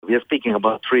we are speaking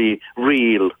about 3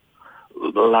 real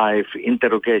life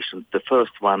interrogations. The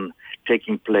first one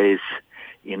taking place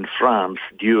in France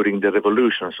during the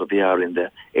revolution, so we are in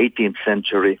the 18th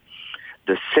century.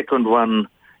 The second one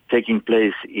taking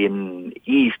place in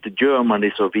East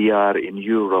Germany, so we are in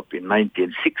Europe in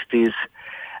 1960s.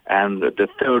 And the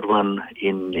third one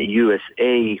in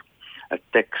USA, a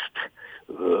text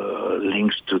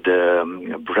links to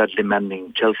the Bradley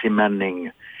Manning, Chelsea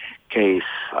Manning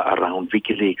case around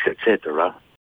WikiLeaks, etc.